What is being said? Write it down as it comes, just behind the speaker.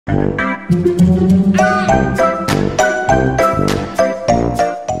Hello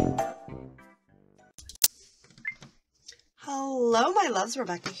my loves,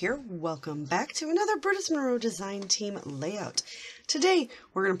 Rebecca here. Welcome back to another Brutus Monroe Design Team layout. Today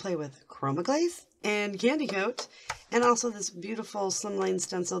we're going to play with Chroma Glaze and Candy Coat and also this beautiful slimline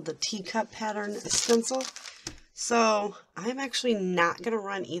stencil, the Teacup pattern stencil. So I'm actually not going to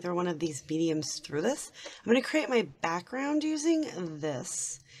run either one of these mediums through this. I'm going to create my background using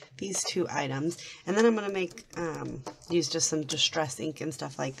these two items, and then I'm going to make use just some distress ink and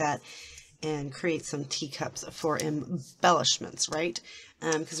stuff like that and create some teacups for embellishments, right?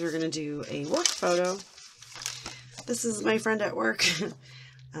 Because we're going to do a work photo. This is my friend at work.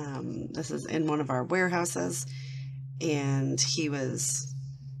 This is in one of our warehouses, and he was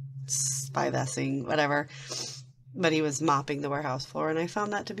spy-vessing, whatever, but he was mopping the warehouse floor, and I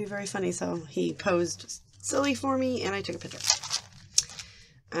found that to be very funny, so he posed silly for me, and I took a picture.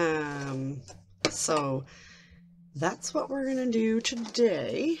 So that's what we're going to do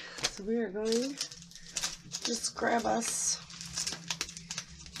today. So we are going to just grab us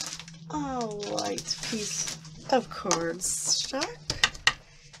a light piece of cardstock.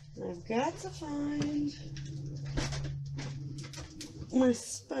 I've got to find my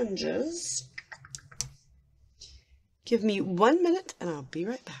sponges. Give me 1 minute and I'll be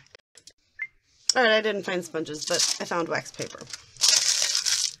right back. Alright, I didn't find sponges, but I found wax paper.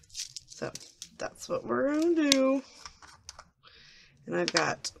 So that's what we're going to do. And I've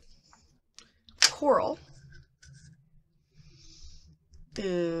got coral,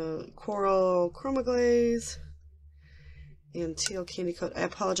 Chroma Glaze, and teal Candy Coat. I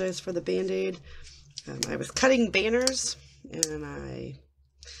apologize for the band-aid. I was cutting banners, and I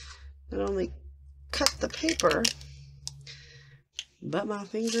not only cut the paper, but my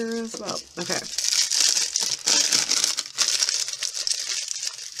finger as well. Okay.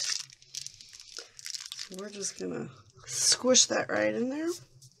 So we're just gonna squish that right in there.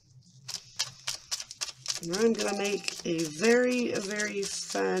 And I'm gonna make a very, very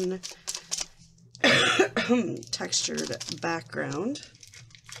fun textured background.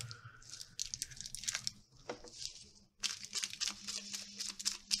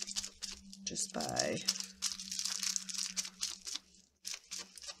 Just by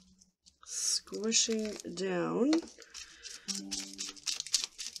squishing down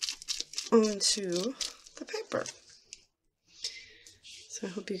onto the paper. So I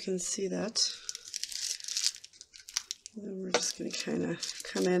hope you can see that. And then we're just going to kind of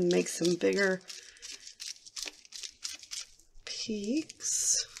come in, make some bigger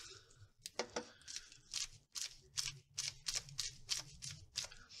peaks.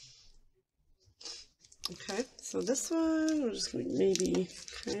 Okay, so this one, we're just going to maybe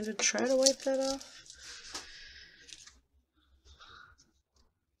kind of try to wipe that off.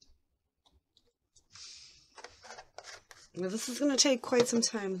 Now this is going to take quite some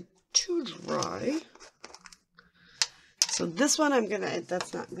time to dry. So this one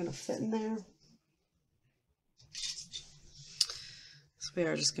that's not gonna fit in there. So we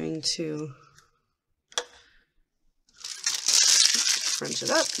are just going to French it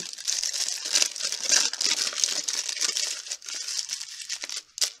up.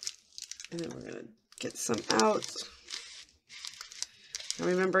 And then we're gonna get some out. Now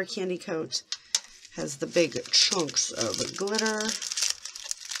remember, Candy Coat has the big chunks of glitter.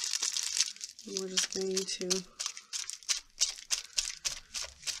 And we're just going to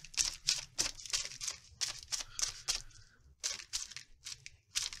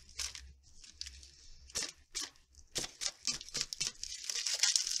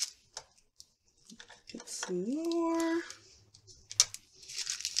get some more.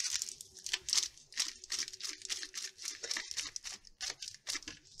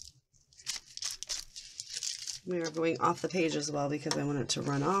 We are going off the page as well because I want it to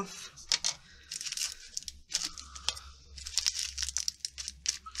run off.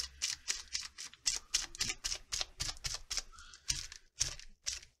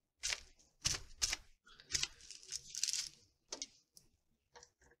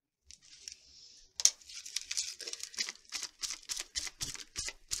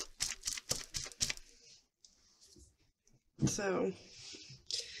 So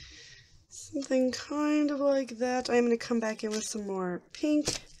something kind of like that. I'm going to come back in with some more pink.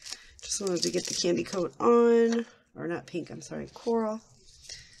 Just wanted to get the Candy Coat on, or not pink, I'm sorry, coral.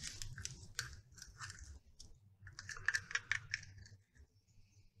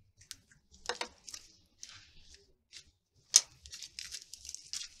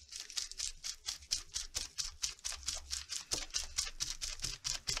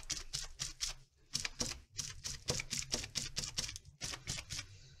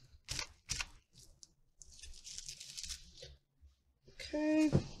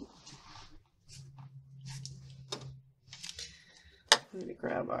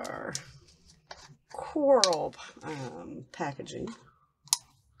 grab our coral packaging.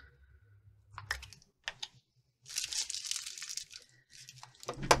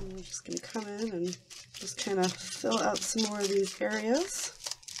 And we're just going to come in and just kind of fill out some more of these areas.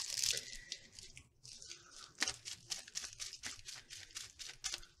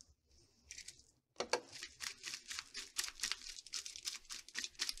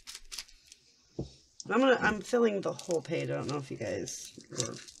 I'm filling the whole page. I don't know if you guys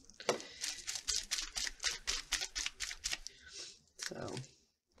were. So.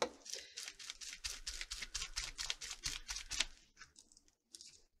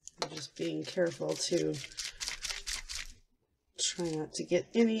 I'm just being careful to try not to get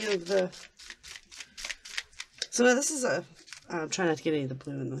any of the. So now this is a. Try not to get any of the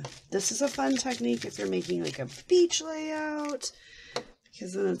blue in the. This is a fun technique if you're making like a beach layout,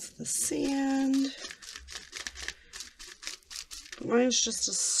 because then it's the sand. Mine's just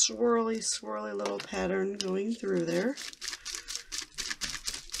a swirly, swirly little pattern going through there.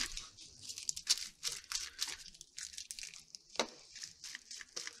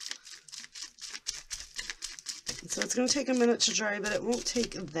 So it's going to take a minute to dry, but it won't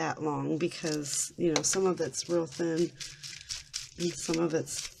take that long because, you know, some of it's real thin and some of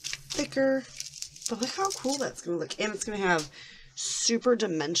it's thicker. But look how cool that's going to look. And it's going to have super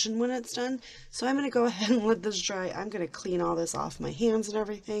dimension when it's done. So I'm going to go ahead and let this dry. I'm going to clean all this off my hands and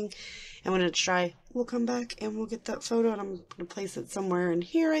everything. And when it's dry, we'll come back and we'll get that photo, and I'm going to place it somewhere in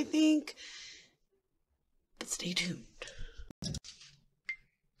here, I think. But stay tuned.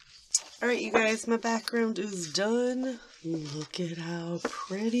 Alright, you guys, my background is done. Look at how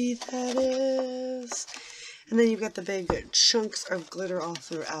pretty that is. And then you've got the big chunks of glitter all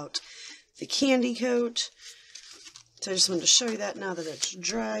throughout the candy coat. So I just wanted to show you that now that it's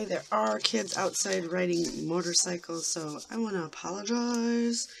dry. There are kids outside riding motorcycles, so I want to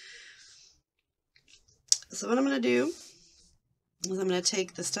apologize. So what I'm going to do is I'm going to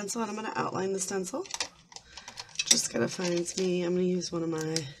take the stencil and I'm going to outline the stencil. Just gotta find me. I'm going to use one of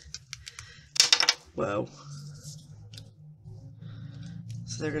my... Whoa.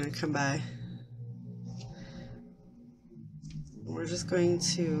 So they're going to come by. We're just going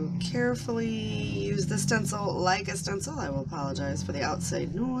to carefully use the stencil like a stencil. I will apologize for the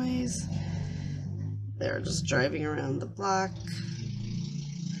outside noise. They're just driving around the block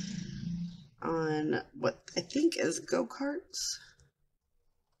on what I think is go-karts.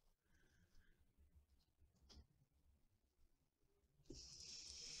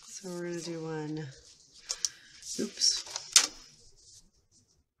 So we're going to do one. Oops.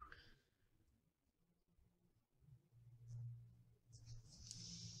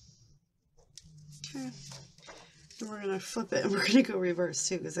 Okay, and we're going to flip it, and we're going to go reverse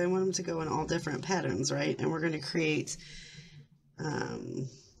too, because I want them to go in all different patterns, right? And we're going to create a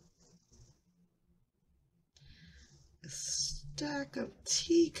stack of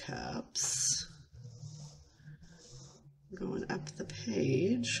teacups going up the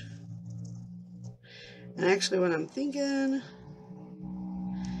page. And actually what I'm thinking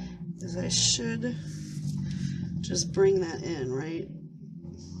is I should just bring that in, right?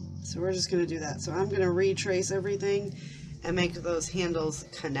 So we're just going to do that. So I'm going to retrace everything and make those handles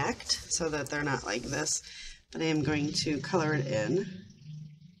connect so that they're not like this, but I am going to color it in.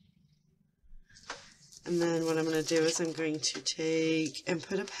 And then what I'm going to do is I'm going to take and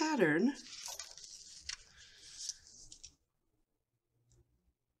put a pattern.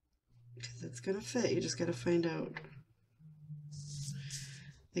 Because it's going to fit. You just got to find out.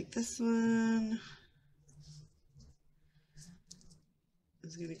 Like this one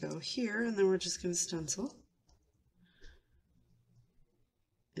is going to go here, and then we're just going to stencil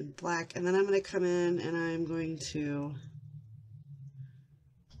in black, and then I'm going to come in and I'm going to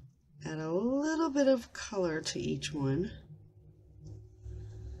add a little bit of color to each one.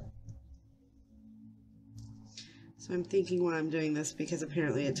 So I'm thinking when I'm doing this, because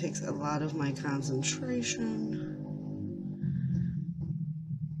apparently it takes a lot of my concentration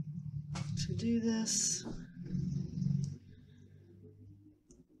to do this.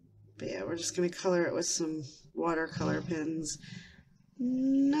 But yeah, we're just going to color it with some watercolor pens.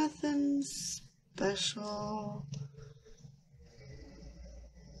 Nothing special.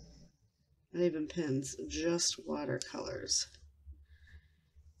 Not even pens, just watercolors.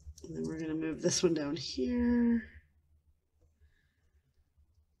 And then we're going to move this one down here.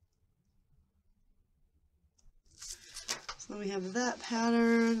 So then we have that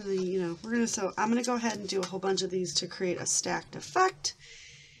pattern. And then, you know, so I'm going to go ahead and do a whole bunch of these to create a stacked effect.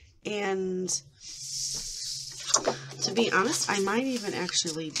 And to be honest, I might even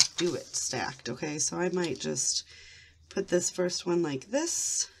actually do it stacked, okay? So I might just put this first one like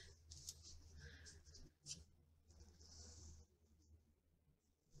this.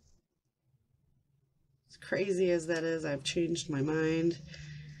 As crazy as that is, I've changed my mind.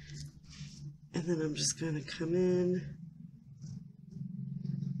 And then I'm just going to come in.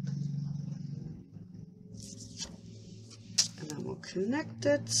 And then we'll connect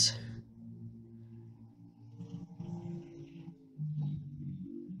it.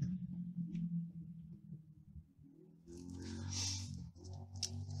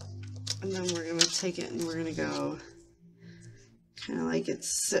 And then we're going to take it and we're going to go kind of like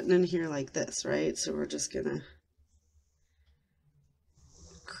it's sitting in here like this, right? So we're just going to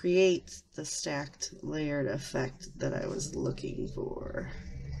create the stacked layered effect that I was looking for.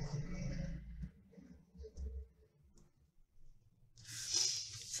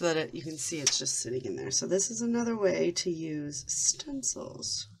 So that you can see it's just sitting in there. So this is another way to use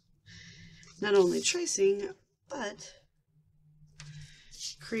stencils. Not only tracing, but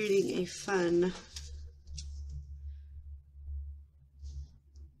creating a fun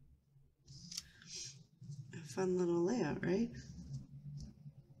little layout, right?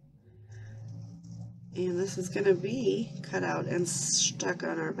 And this is going to be cut out and stuck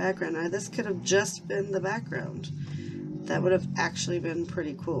on our background. Now this could have just been the background. That would have actually been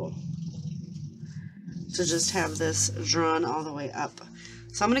pretty cool to just have this drawn all the way up.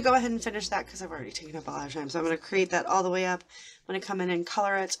 So I'm going to go ahead and finish that because I've already taken up a lot of time. So I'm going to create that all the way up. I'm going to come in and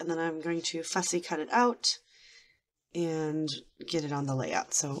color it, and then I'm going to fussy cut it out and get it on the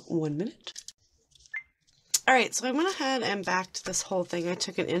layout. So 1 minute. Alright, so I went ahead and backed this whole thing. I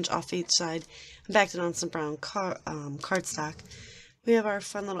took an inch off each side and backed it on some brown cardstock. We have our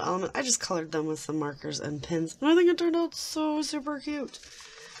fun little element. I just colored them with some markers and pins, and I think it turned out so super cute.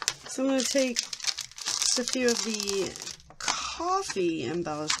 So I'm going to take just a few of the coffee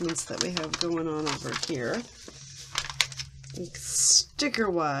embellishments that we have going on over here,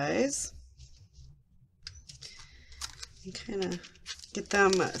 sticker-wise, and kind of get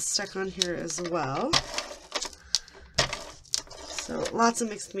them stuck on here as well. So lots of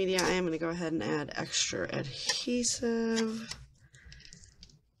mixed media. I am going to go ahead and add extra adhesive.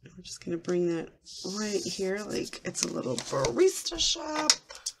 I'm just going to bring that right here like it's a little barista shop.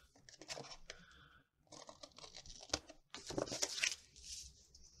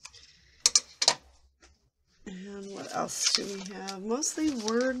 And what else do we have? Mostly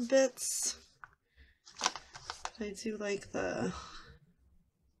word bits. But I do like the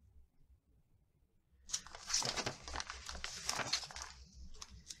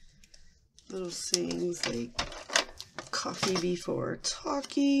little sayings like coffee before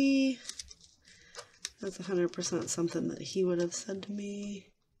talkie. That's 100% something that he would have said to me.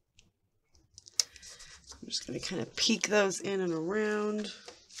 I'm just going to kind of peek those in and around.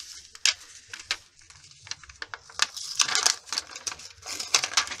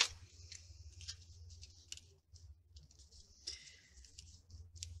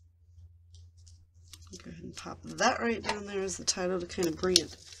 Go ahead and pop that right down there as the title to kind of bring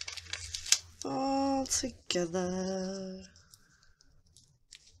it all together.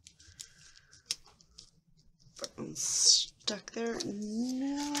 I'm stuck there.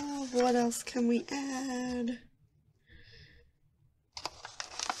 Now, what else can we add?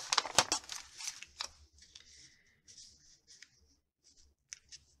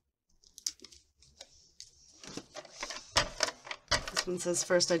 This one says,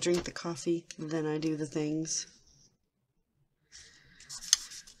 first I drink the coffee, then I do the things.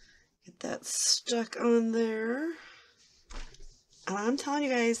 Get that stuck on there. And I'm telling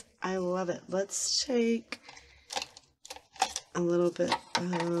you guys, I love it. Let's take a little bit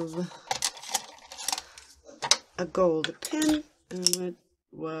of a gold pin. And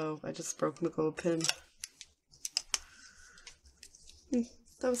whoa, I just broke my gold pin.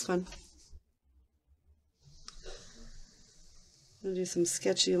 That was fun. I'm gonna do some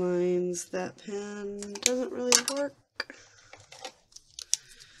sketchy lines. That pen doesn't really work.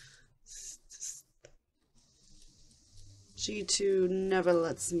 G2 never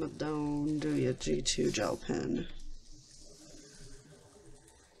lets me down, do ya, G2 gel pen?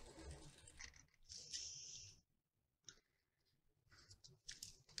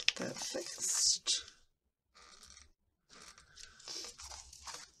 Get that fixed.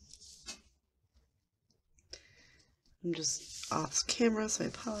 I'm just off camera, so I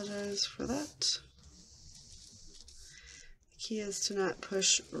apologize for that. The key is to not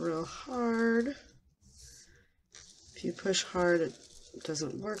push real hard. If you push hard, it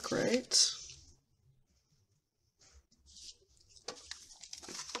doesn't work right.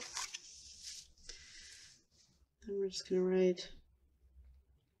 Then we're just going to write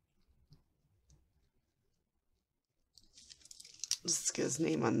Let's get his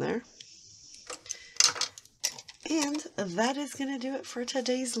name on there. And that is going to do it for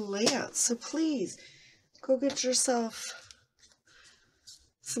today's layout. So please go get yourself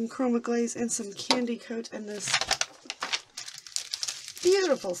some Chroma Glaze and some candy coat and this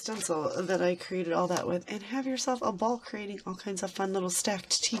beautiful stencil that I created all that with, and have yourself a ball creating all kinds of fun little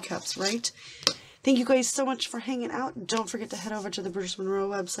stacked teacups, right? Thank you guys so much for hanging out. Don't forget to head over to the Brutus Monroe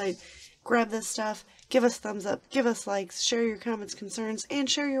website, grab this stuff, give us thumbs up, give us likes, share your comments, concerns, and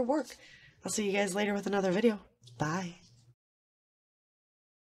share your work. I'll see you guys later with another video. Bye.